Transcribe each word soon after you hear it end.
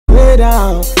way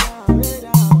down.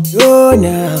 Oh,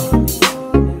 now.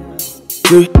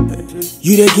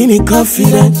 You dey give me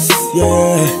confidence,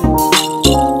 yeah.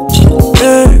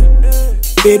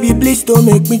 Hey, baby, please don't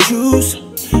make me choose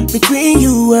between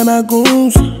you and my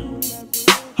goons.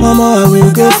 Mama, I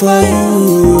will go for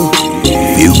you.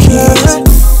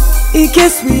 In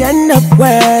case we end up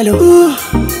well, ooh,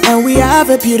 and we have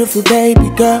a beautiful baby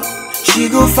girl, she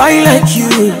gon' fight like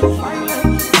you.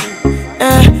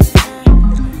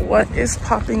 What is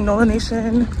popping, Nola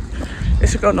Nation?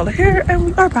 It's your girl Nola here, and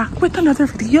we are back with another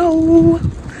video.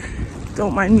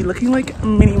 Don't mind me looking like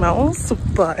Minnie Mouse,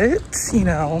 but you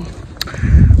know,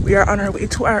 we are on our way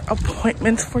to our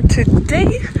appointment for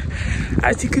today.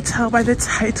 As you could tell by the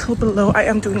title below, I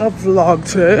am doing a vlog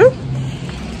today.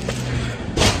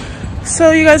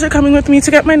 So you guys are coming with me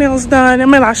to get my nails done and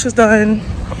my lashes done,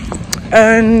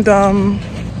 and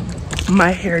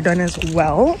my hair done as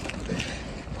well,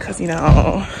 because you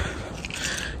know,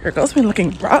 your girl's been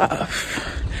looking rough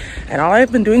and all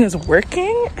I've been doing is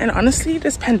working, and honestly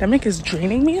this pandemic is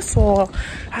draining me, so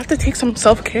I have to take some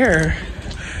self-care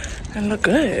and look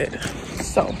good.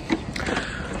 So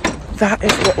that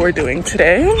is what we're doing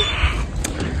today.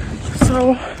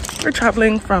 So we're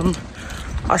traveling from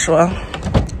Oshawa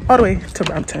all the way to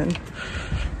Brampton,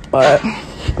 but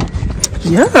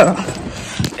yeah,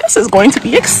 this is going to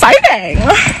be exciting.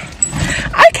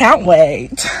 I can't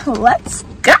wait. Let's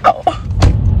go.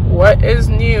 What is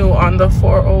new on the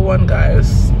 401,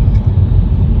 guys?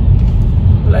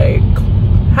 Like,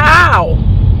 how?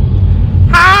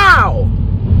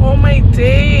 Oh my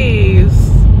days.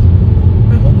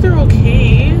 I hope they're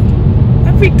okay.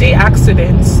 Everyday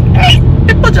accidents. Hey,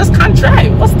 people just can't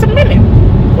drive. What's the minute?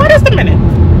 What is the minute?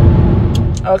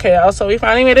 Okay, also we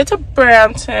finally made it to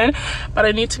Brampton, but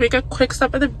I need to make a quick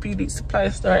stop at the beauty supply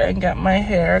store and get my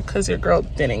hair because your girl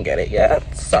didn't get it yet.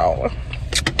 So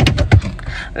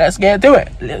let's get to it.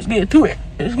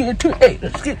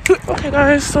 Okay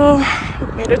guys, so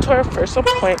we made it to our first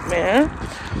appointment,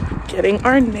 getting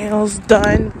our nails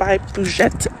done by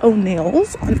Bouget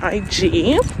Nails on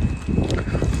IG.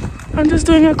 I'm just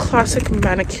doing a classic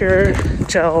manicure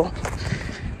gel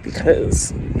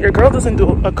because your girl doesn't do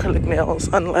acrylic nails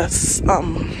unless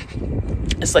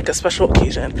it's like a special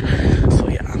occasion. So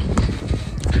yeah,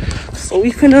 so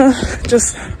we finna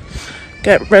just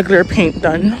get regular paint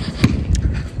done.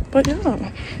 But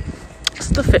yeah, it's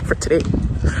the fit for today.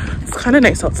 It's kind of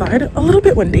nice outside, a little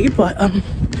bit windy, but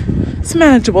it's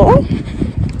manageable.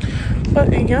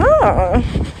 But yeah,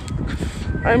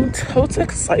 I'm totally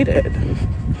excited.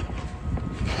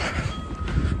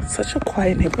 Such a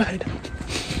quiet neighborhood.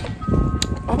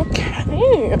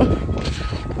 Okay,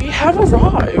 we have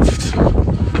arrived.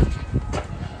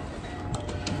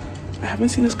 I haven't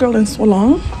seen this girl in so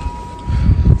long.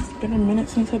 It's been a minute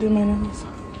since I did my nails.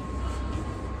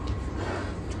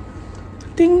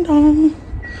 Ding dong.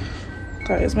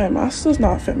 Guys, my mask does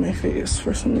not fit my face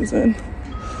for some reason,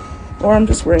 or I'm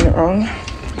just wearing it wrong.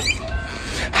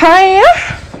 Hi.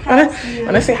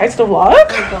 Wanna say hi to the vlog? Oh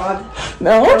my god.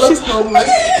 No, she's homeless.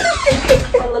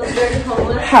 I look very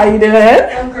homeless. How you doing?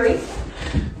 I'm great.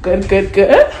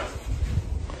 Good.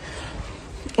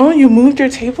 Oh, you moved your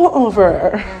table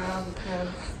over. Yeah,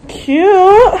 cute.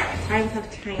 I have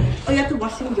time. Oh, you have to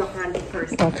wash your hand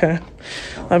first. Okay.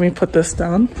 Let me put this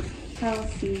down. I'll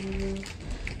see you.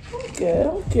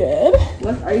 I'm good.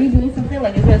 What, are you doing something?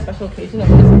 Like, is there a special occasion?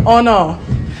 Oh no.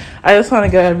 I just want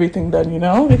to get everything done, you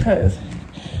know, because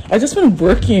I just been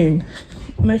working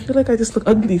and I feel like I just look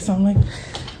ugly, so I'm like,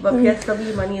 but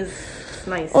PSW money is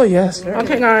nice. Oh yes.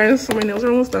 Okay guys, so my nails are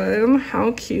almost done.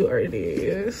 How cute are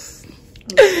these?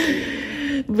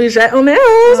 Bouget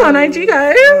Nails on IG,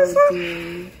 guys.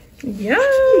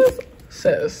 Yes.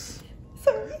 Sis,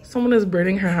 someone is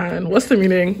burning her hand. What's the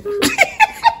meaning?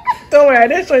 Don't worry, I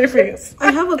didn't show your face.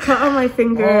 I have a cut on my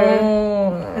finger.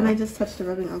 Oh. And I just touched the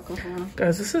rubbing alcohol.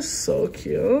 Guys, this is so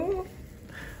cute.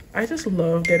 I just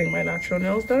love getting my natural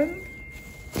nails done.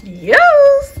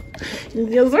 Yes,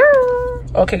 sir.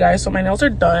 Okay guys, so my nails are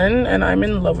done and I'm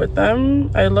in love with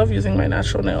them. I love using my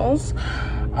natural nails.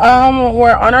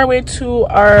 We're on our way to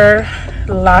our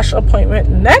lash appointment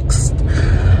next.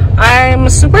 I'm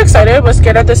super excited but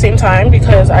scared at the same time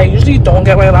because I usually don't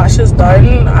get my lashes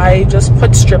done. I just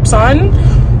put strips on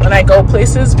when I go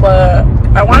places, but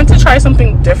I wanted to try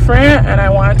something different and I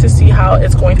wanted to see how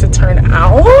it's going to turn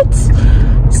out.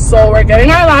 So we're getting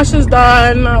our lashes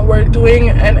done. We're doing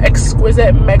an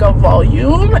exquisite mega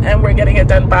volume and we're getting it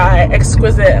done by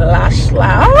Exquisite Lash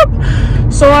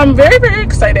Lab. So I'm very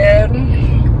excited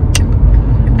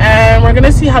and we're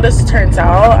gonna see how this turns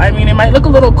out. I mean, it might look a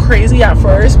little crazy at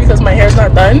first because my hair's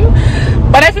not done,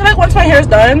 But I feel like once my hair is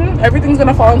done, everything's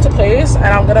gonna fall into place and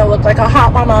I'm gonna look like a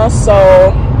hot mama.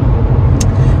 So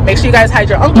make sure you guys hide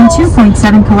your uncles, in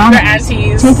 2.7 kilometers, your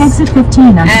aunties, take exit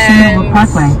 15 on Sustainable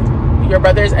Parkway. Your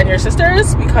brothers and your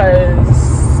sisters,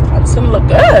 because I'm just gonna look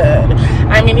good.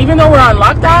 I mean, even though we're on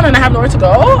lockdown and I have nowhere to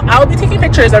go, I'll be taking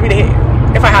pictures every day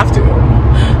if I have to,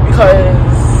 because,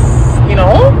 you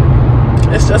know,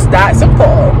 it's just that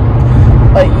simple.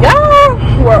 But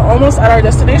yeah, we're almost at our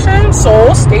destination,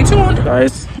 so stay tuned,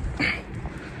 guys.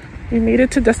 We made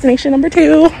it to destination number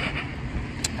 2.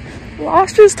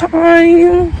 Lashes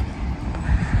time.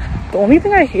 The only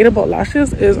thing I hate about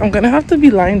lashes is I'm gonna have to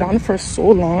be lying down for so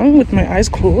long with my eyes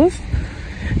closed.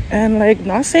 And like,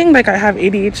 not saying like I have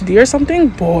ADHD or something,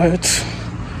 but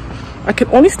I can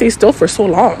only stay still for so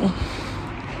long.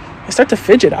 I start to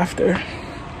fidget after.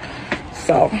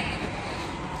 So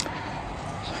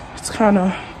it's kind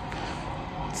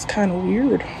of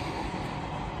weird.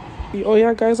 Oh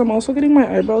yeah, guys, I'm also getting my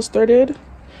eyebrows started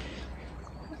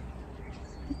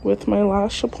with my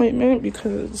lash appointment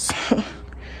because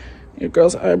your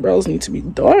girl's eyebrows need to be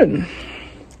done.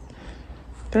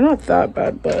 They're not that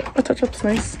bad, but a touch-up's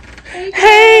nice.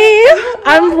 Hey,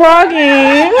 I'm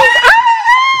vlogging.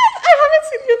 I haven't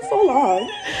seen you in so long.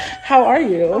 How are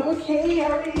you? I'm okay.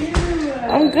 How are you?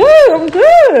 I'm good. I'm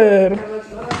good.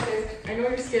 I know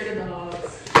you're scared of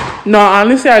dogs. No,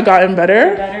 honestly, I gotten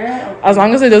better. Better? As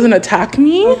long as it doesn't attack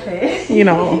me, Okay. you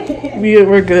know,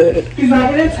 we're good. He's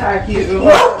not gonna attack you.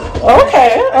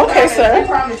 Okay, sir. I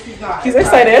promise he's not. He's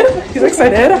excited. He's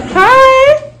excited.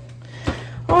 Hi.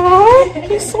 Oh,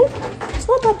 he's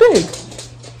not that big.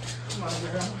 Come on,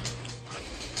 girl.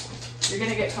 You're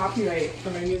gonna get copyright for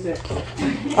my music.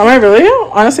 Am I really?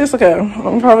 Honestly, it's okay.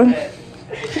 I'm probably.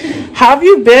 Have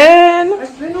you been?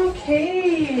 I've been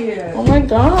okay. Oh my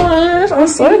gosh, I'm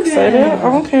so excited.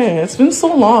 Okay, it's been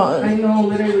so long. I know,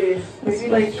 literally. Maybe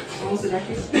like almost a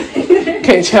decade.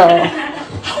 Okay, chill.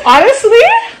 Honestly?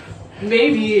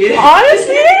 Maybe.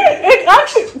 Honestly? It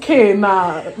actually, okay,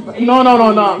 nah.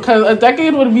 No. Because a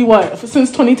decade would be what?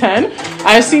 Since 2010?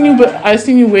 I've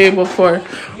seen you way before.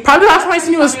 Probably the last time I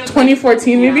seen you was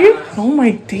 2014 maybe? Oh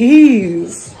my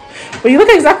days. But you look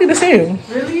exactly the same.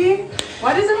 Really?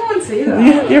 Why does everyone say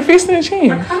that? Your face didn't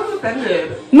change. I'm kind of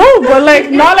offended. No, but like,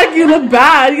 not like you look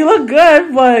bad. You look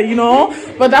good, but you know.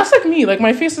 But that's like me. Like,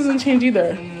 my face doesn't change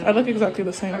either. I look exactly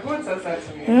the same. Everyone says that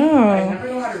to me. Yeah. I never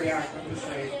know how to react. I'm just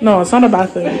like... No, it's not a bad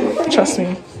thing. Trust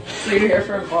me. So you're here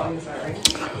for a volume, is that right?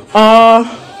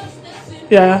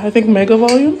 Yeah, I think mega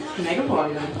volume. Mega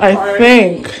volume. I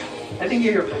think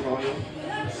you're here for volume.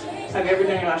 Have you ever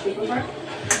done your lashes before?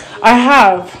 I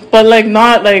have, but like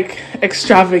not like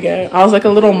extravagant. I was like a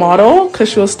little model because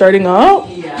she was starting out.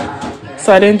 Yeah. Okay.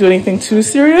 So I didn't do anything too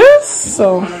serious.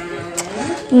 So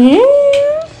yeah,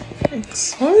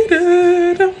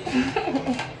 excited.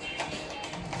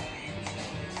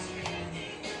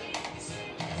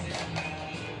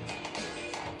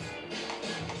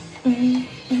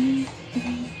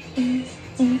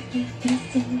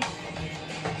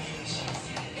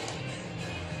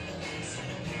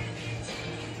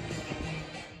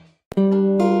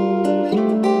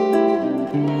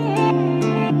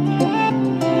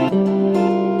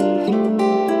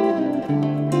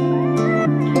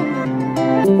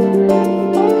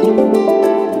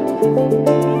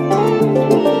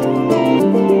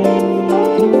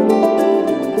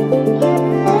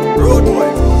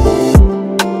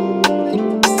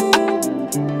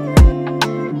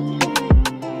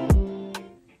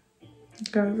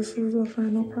 Guys, this is the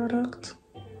final product.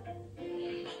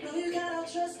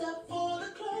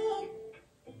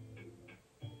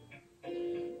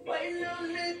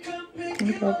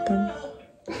 I got them.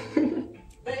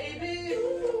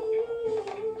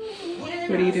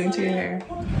 What are you doing to your hair?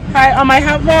 Hi, I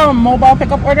have a mobile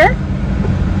pickup order.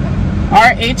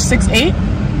 RH68.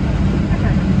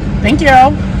 Thank you.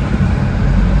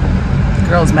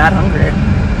 Girl's mad hungry.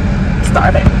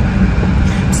 Starving.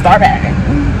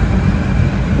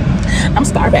 I'm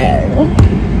starving.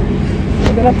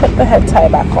 We're gonna put the head tie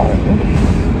back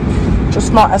on.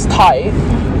 Just not as tight.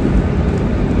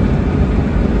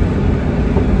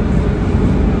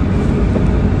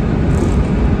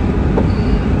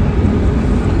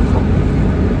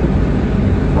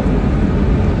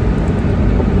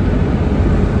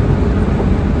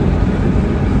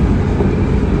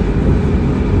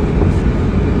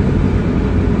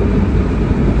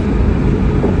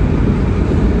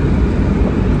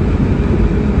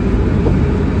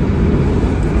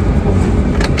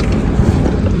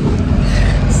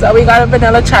 So we got a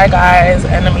vanilla chai, guys,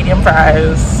 and a medium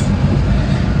fries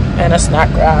and a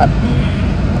snack wrap.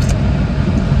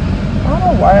 I don't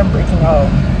know why I'm breaking out.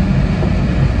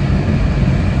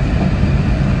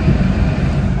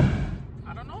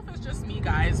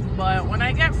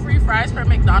 fries from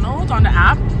McDonald's on the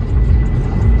app,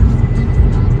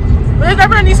 but there's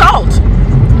never any salt.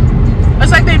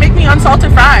 It's like they make me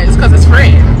unsalted fries because it's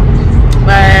free.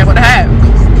 But what the heck?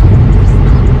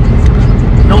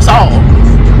 No salt.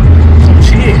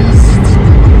 Cheers.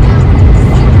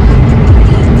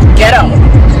 Ghetto.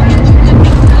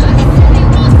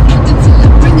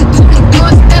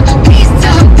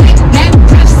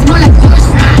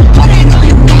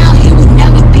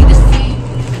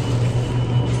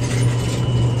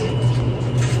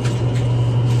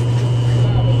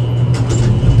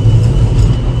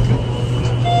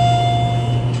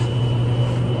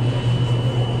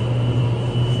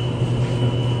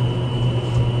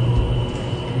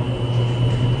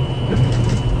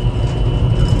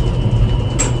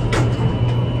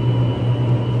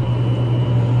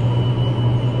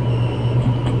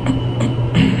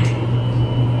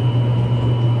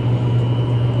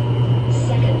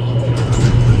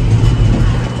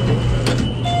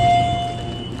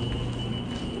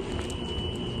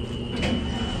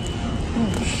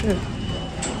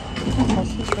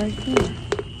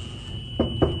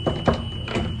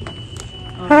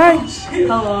 Hi.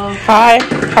 Hello. Hi.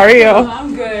 How are you?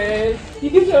 I'm good. You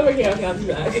can sit over here. I'll be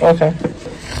back. Okay.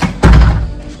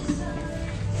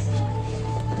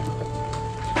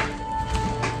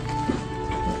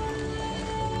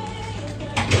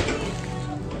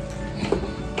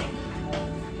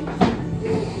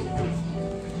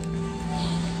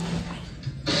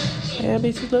 Yeah,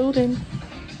 basically loading.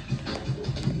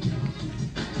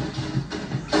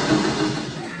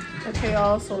 Okay,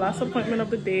 y'all, so last appointment of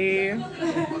the day.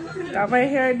 Got my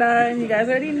hair done. You guys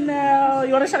already know.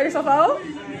 You want to shout yourself out?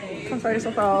 Come shout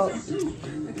yourself out.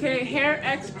 Okay, hair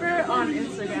expert on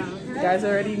Instagram. You guys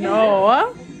already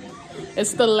know.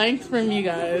 It's the length for me,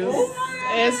 guys.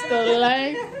 It's the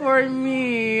length for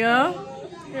me.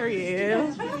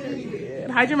 Period. Period.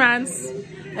 Hide your mans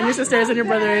and your sisters and your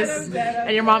brothers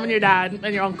and your mom and your dad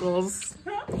and your uncles.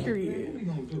 Period.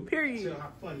 Period.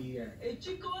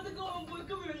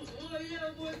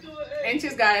 Ain't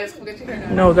you guys? We'll get your hair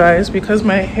done. No, guys, because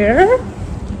my hair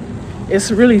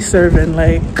is really serving.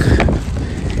 Like,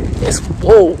 it's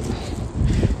whoa.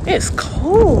 It's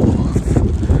cold.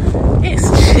 It's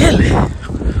chilly.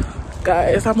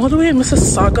 Guys, I'm all the way in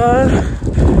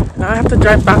Mississauga. Now I have to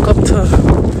drive back up to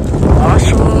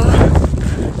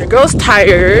Oshawa. The girl's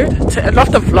tired. To end off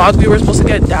the vlog, we were supposed to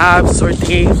get dabs or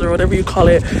daves or whatever you call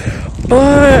it.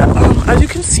 But as you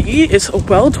can see, it's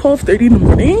well 12:30 in the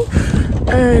morning.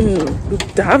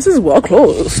 And dabs is well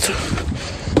closed.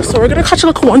 So we're gonna catch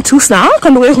like a 1-2 snack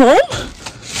on the way home.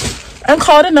 And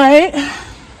call it a night.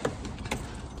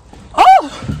 Oh!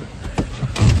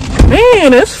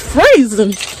 Man, it's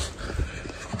freezing.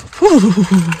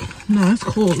 Nah, it's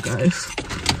cold, guys.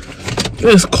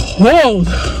 It's cold.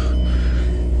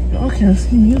 Y'all can't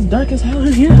see me. It's dark as hell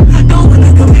in here.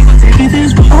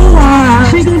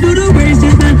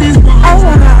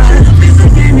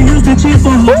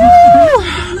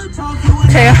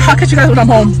 Okay, I'll catch you guys when I'm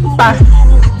home. Bye.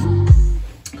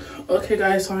 Okay,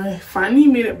 guys, so I finally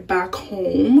made it back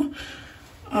home.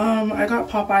 I got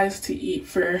Popeyes to eat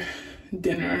for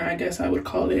dinner, I guess I would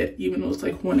call it, even though it's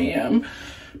like 1 a.m.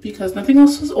 because nothing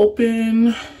else was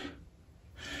open.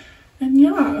 And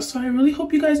yeah, so I really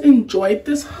hope you guys enjoyed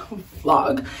this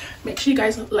vlog. Make sure you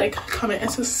guys like, comment, and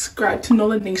subscribe to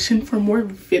Nola Nation for more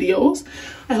videos.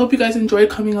 I hope you guys enjoyed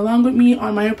coming along with me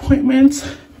on my appointments,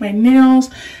 my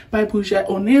nails by Bougette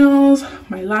O'Nails,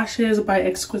 my lashes by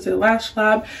Exquisite Lash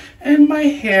Lab, and my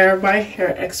hair by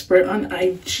Hair Expert on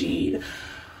IG.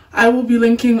 I will be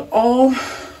linking all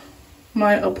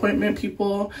my appointment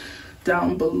people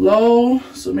down below,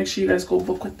 so make sure you guys go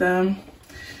book with them,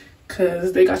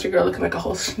 because they got your girl looking like a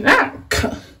whole snack.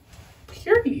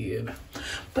 Period.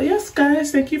 But yes,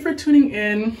 guys, thank you for tuning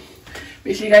in.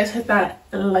 Make sure you guys hit that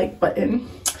like button,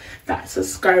 that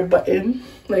subscribe button.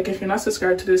 Like, if you're not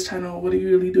subscribed to this channel, what are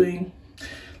you really doing?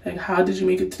 Like, how did you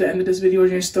make it to the end of this video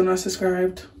and you're still not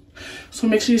subscribed? So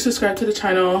make sure you subscribe to the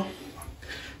channel.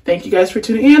 Thank you guys for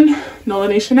tuning in. Nola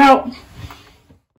Nation out.